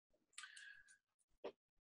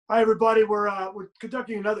Hi, everybody. We're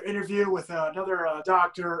conducting another interview with another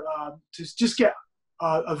doctor to just get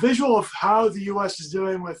a visual of how the U.S. is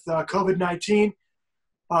doing with COVID-19.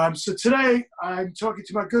 So today I'm talking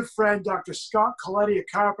to my good friend, Dr. Scott Coletti, a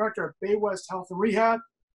chiropractor at Baywest Health and Rehab.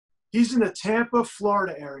 He's in the Tampa,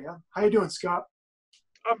 Florida area. How you doing, Scott?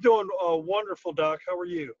 I'm doing wonderful, Doc. How are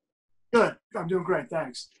you? Good. I'm doing great.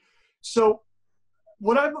 Thanks. So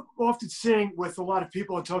what I'm often seeing with a lot of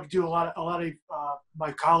people and talking to a lot of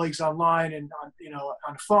my colleagues online and on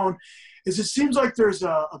the phone is it seems like there's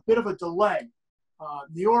a bit of a delay.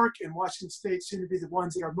 New York and Washington State seem to be the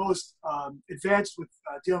ones that are most advanced with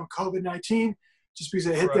dealing with COVID-19, just because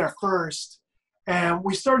they hit there first. And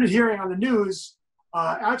we started hearing on the news,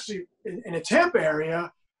 actually in the Tampa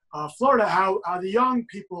area, Florida, how the young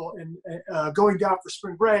people going down for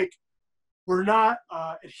spring break were not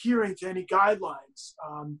adhering to any guidelines.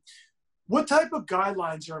 What type of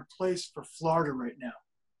guidelines are in place for Florida right now?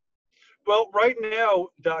 Well, right now,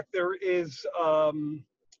 Doc, there is an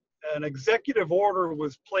executive order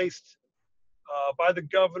was placed by the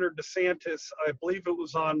Governor DeSantis, I believe it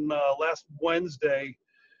was on last Wednesday,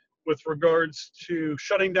 with regards to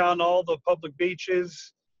shutting down all the public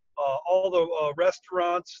beaches, all the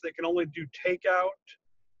restaurants. They can only do takeout.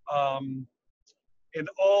 And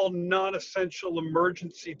all non-essential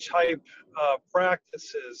emergency type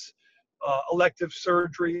practices, elective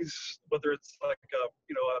surgeries, whether it's like a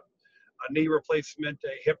knee replacement,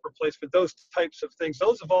 a hip replacement, those types of things,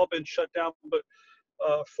 those have all been shut down. But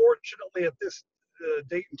fortunately at this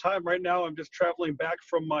date and time right now, I'm just traveling back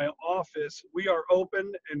from my office. We are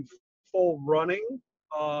open and full running,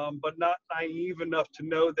 but not naive enough to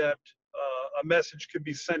know that a message could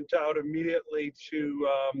be sent out immediately to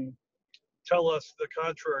tell us the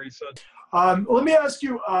contrary. So let me ask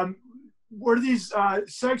you, were these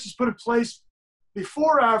sanctions put in place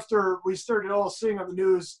before or after we started all seeing on the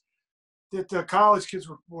news that the college kids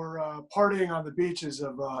were partying on the beaches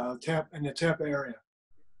of Tampa, in the Tampa area?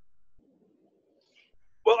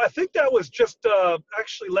 Well, I think that was just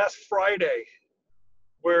actually last Friday,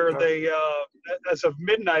 where they, as of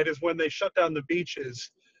midnight, is when they shut down the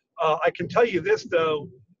beaches. I can tell you this though,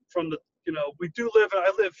 from the we do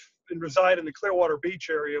I live and reside in the Clearwater Beach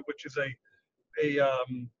area, which is a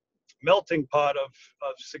melting pot of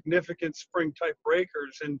significant spring type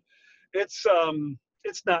breakers, and it's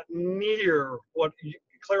not near what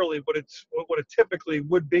it typically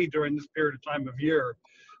would be during this period of time of year.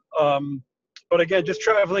 But again, just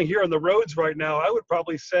traveling here on the roads right now, I would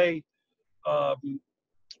probably say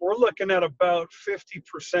we're looking at about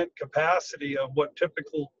 50% capacity of what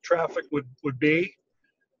typical traffic would be.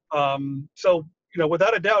 So,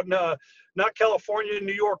 without a doubt, not California,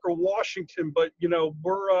 New York, or Washington, but, I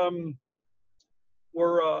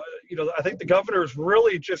think the governor is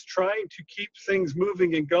really just trying to keep things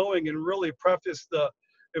moving and going and really preface the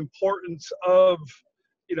importance of,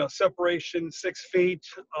 separation, 6 feet,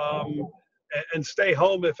 and stay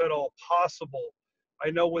home if at all possible. I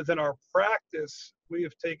know within our practice, we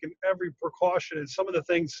have taken every precaution, and some of the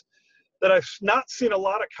things that I've not seen a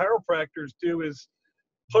lot of chiropractors do is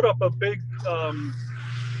put up a big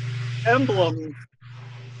emblem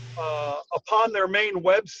upon their main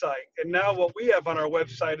website. And now what we have on our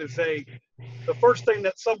website is the first thing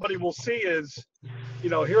that somebody will see is,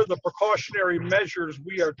 here are the precautionary measures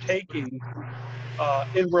we are taking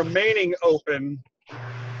in remaining open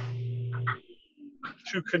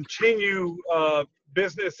to continue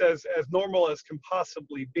business as normal as can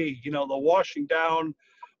possibly be. The washing down,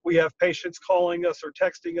 we have patients calling us or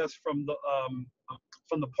texting us from the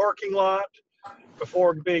parking lot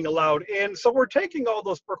before being allowed in. So we're taking all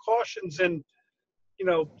those precautions, and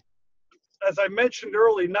as I mentioned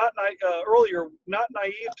earlier, not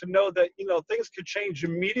naive to know that things could change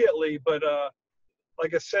immediately. But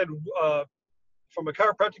like I said, from a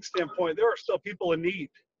chiropractic standpoint, there are still people in need.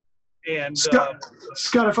 And Scott,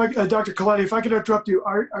 if Dr. Coletti, if I could interrupt you,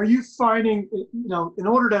 are you finding in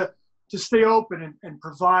order to stay open and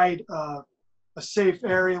provide a safe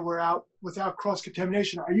area without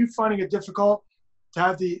cross-contamination, are you finding it difficult to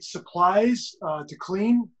have the supplies to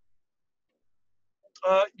clean?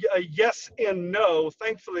 Yes and no.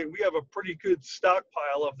 Thankfully, we have a pretty good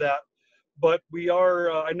stockpile of that, but we are,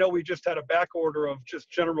 I know we just had a back order of just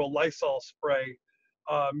general Lysol spray.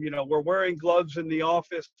 We're wearing gloves in the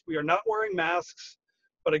office. We are not wearing masks,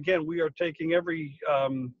 but again, we are taking every,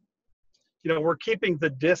 we're keeping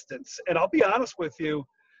the distance. And I'll be honest with you,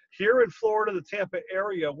 here in Florida, the Tampa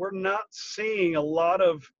area, we're not seeing a lot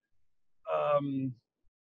of,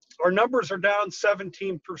 our numbers are down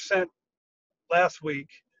 17% last week.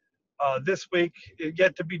 This week,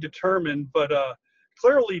 yet to be determined, but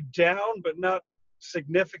clearly down, but not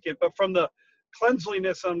significant. But from the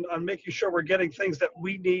cleanliness on making sure we're getting things that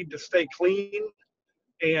we need to stay clean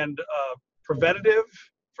and preventative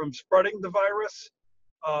from spreading the virus,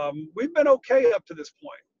 we've been okay up to this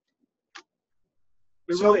point.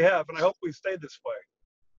 We really have, and I hope we stay this way.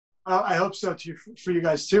 I hope so too, for you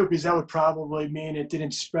guys too, because that would probably mean it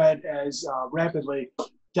didn't spread as rapidly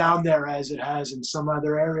down there as it has in some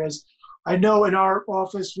other areas. I know in our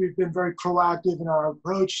office we've been very proactive in our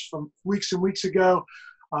approach from weeks and weeks ago.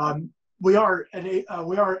 We are in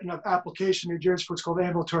an application in New Jersey for what's called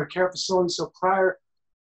ambulatory care facility. So prior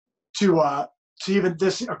to even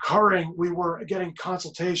this occurring, we were getting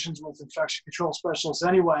consultations with infection control specialists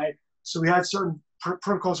anyway. So we had certain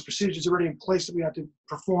protocols and procedures already in place that we had to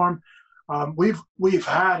perform. We've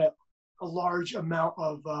had a large amount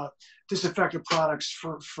of disinfectant products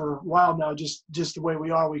for a while now. Just the way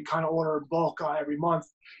we are, we kind of order in bulk every month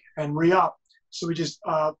and re-up. So we just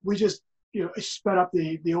sped up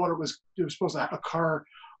the order. It was supposed to occur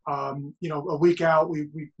a week out. We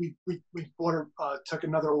took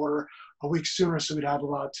another order a week sooner, so we'd have a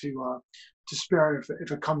lot to spare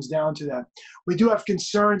if it comes down to that. We do have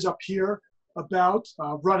concerns up here about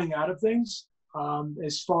running out of things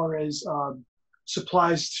as far as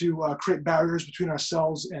supplies to create barriers between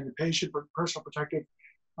ourselves and the patient, but personal protective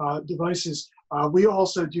devices. We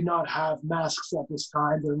also do not have masks at this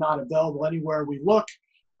time. They're not available anywhere we look.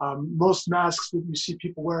 Most masks that you see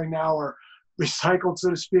people wearing now are recycled, so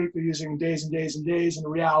to speak. They're using days and days and days, and the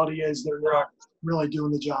reality is they're not really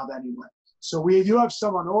doing the job anyway. So we do have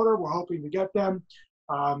some on order. We're hoping to get them,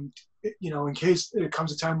 in case it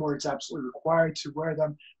comes a time where it's absolutely required to wear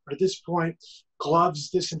them. But at this point, gloves,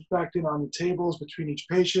 disinfectant on the tables between each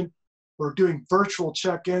patient. We're doing virtual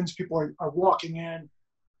check-ins. People are walking in.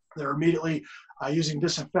 They're immediately using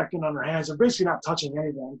disinfectant on their hands. They're basically not touching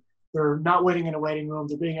anything. They're not waiting in a waiting room.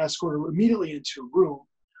 They're being escorted immediately into a room.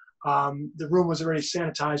 The room was already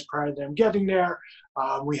sanitized prior to them getting there.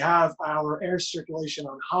 We have our air circulation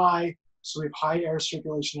on high. So we have high air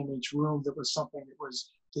circulation in each room. That was something that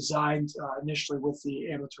was designed initially with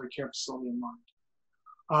the ambulatory care facility in mind.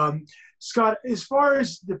 Scott, as far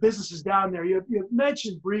as the businesses down there, you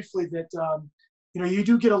mentioned briefly that you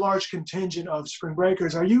do get a large contingent of spring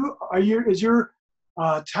breakers. Is your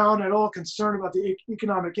town at all concerned about the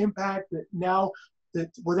economic impact that now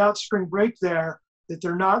that without spring break there, that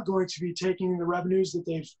they're not going to be taking the revenues that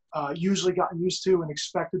they've usually gotten used to and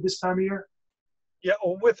expected this time of year? Yeah,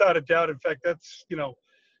 well, without a doubt. In fact, that's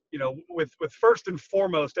with first and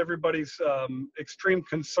foremost everybody's extreme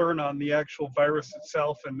concern on the actual virus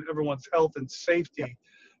itself and everyone's health and safety,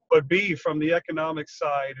 but B, from the economic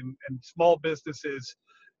side and small businesses,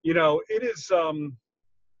 it is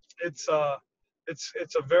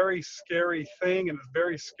it's a very scary thing and a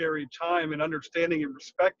very scary time, and understanding and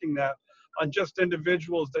respecting that on just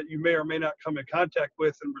individuals that you may or may not come in contact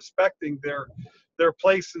with, and respecting their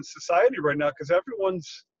place in society right now, because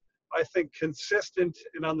everyone's, I think, consistent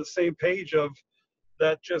and on the same page of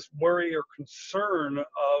that just worry or concern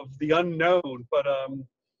of the unknown. But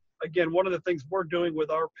again, one of the things we're doing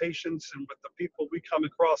with our patients and with the people we come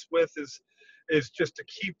across with is just to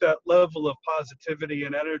keep that level of positivity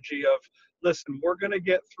and energy of, listen, we're going to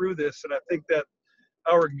get through this. And I think that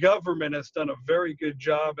our government has done a very good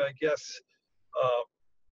job, I guess,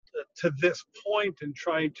 to this point in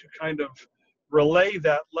trying to kind of relay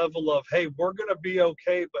that level of, hey, we're going to be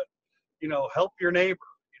okay, but, help your neighbor,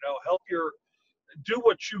 do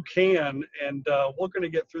what you can, and we're going to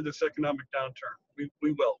get through this economic downturn. We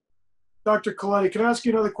will. Dr. Coletti, can I ask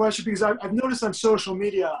you another question? Because I've noticed on social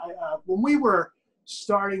media, when we were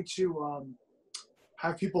starting to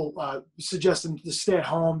have people suggest them to stay at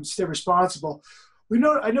home, stay responsible,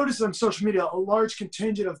 I noticed on social media a large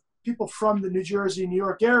contingent of people from the New Jersey, New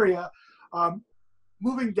York area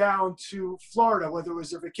moving down to Florida, whether it was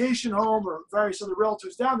their vacation home or various other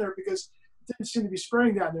relatives down there, because it didn't seem to be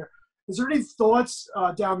spraying down there. Is there any thoughts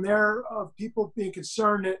down there of people being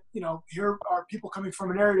concerned that, here are people coming from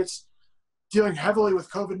an area that's dealing heavily with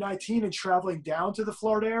COVID-19 and traveling down to the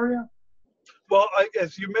Florida area? Well,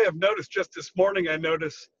 as you may have noticed, just this morning, I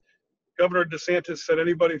noticed Governor DeSantis said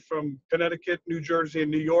anybody from Connecticut, New Jersey, and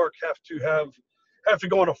New York have to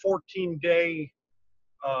go on a 14-day,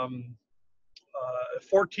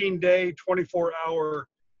 24-hour,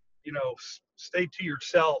 stay to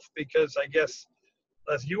yourself, because I guess,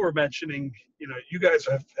 as you were mentioning, you guys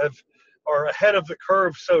are ahead of the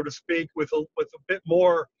curve, so to speak, with a bit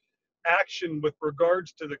more action with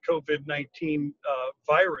regards to the COVID-19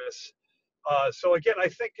 virus. So again, I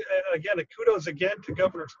think, kudos again to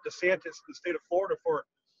Governor DeSantis in the state of Florida for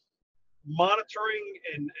monitoring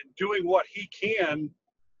and doing what he can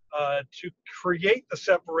to create the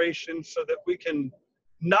separation so that we can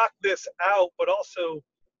knock this out, but also,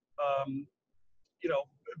 you know,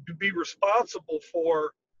 be responsible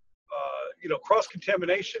for, you know,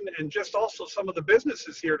 cross-contamination and just also some of the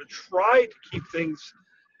businesses here to try to keep things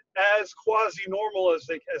as quasi-normal as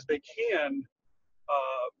they can.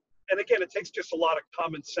 And again, it takes just a lot of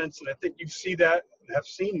common sense, and I think you see that and have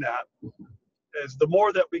seen that, is the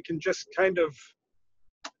more that we can just kind of,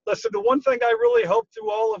 listen, the one thing I really hope through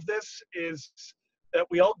all of this is that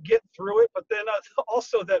we all get through it, but then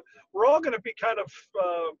also that we're all going to be kind of,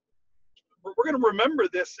 we're going to remember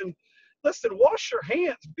this, and listen, wash your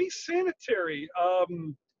hands, be sanitary.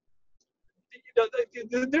 You know,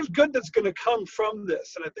 there's good that's going to come from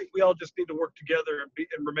this, and I think we all just need to work together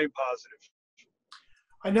and remain positive.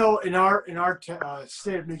 I know in our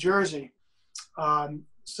state of New Jersey,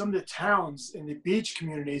 some of the towns in the beach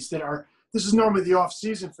communities that are, this is normally the off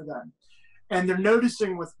season for them, and they're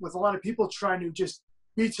noticing with a lot of people trying to just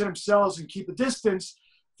be to themselves and keep a distance,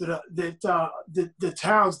 that the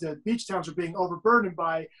towns, the beach towns, are being overburdened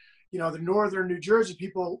by, you know, the northern New Jersey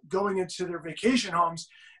people going into their vacation homes,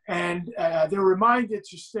 and they're reminded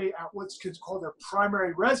to stay at what's called their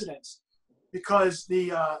primary residence, because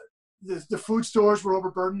the food stores were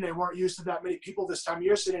overburdened. They weren't used to that many people this time of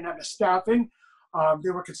year, so they didn't have the staffing. They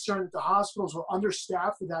were concerned that the hospitals were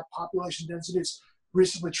understaffed with that population density. It's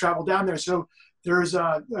recently traveled down there. So there's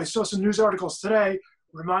I saw some news articles today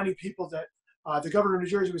reminding people that the governor of New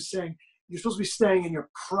Jersey was saying you're supposed to be staying in your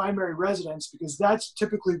primary residence, because that's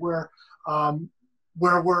typically where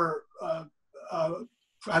we're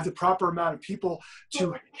have the proper amount of people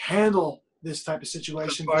to handle this type of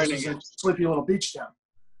situation versus a sleepy little beach town.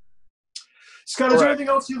 Scott, is there anything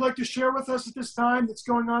else you'd like to share with us at this time that's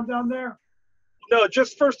going on down there? No,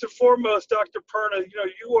 just first and foremost, Dr. Perna, you know,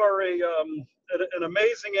 you are an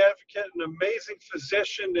amazing advocate, an amazing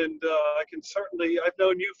physician, and I've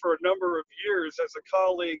known you for a number of years as a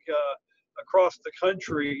colleague across the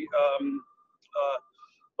country.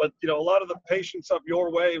 But, you know, a lot of the patients up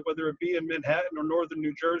your way, whether it be in Manhattan or northern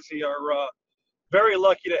New Jersey, are very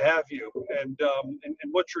lucky to have you and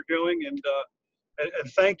what you're doing, and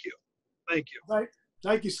thank you. Thank you.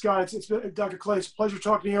 Thank you, Scott. It's been, Dr. Clay, it's a pleasure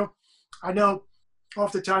talking to you. I know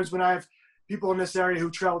oftentimes when I have people in this area who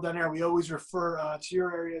travel down there, we always refer to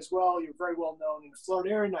your area as well. You're very well known in the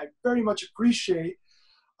Florida area, and I very much appreciate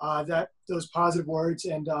those positive words.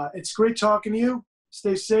 And it's great talking to you.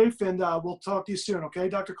 Stay safe, and we'll talk to you soon. Okay,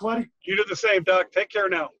 Dr. Coletti? You do the same, Doc. Take care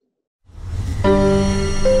now.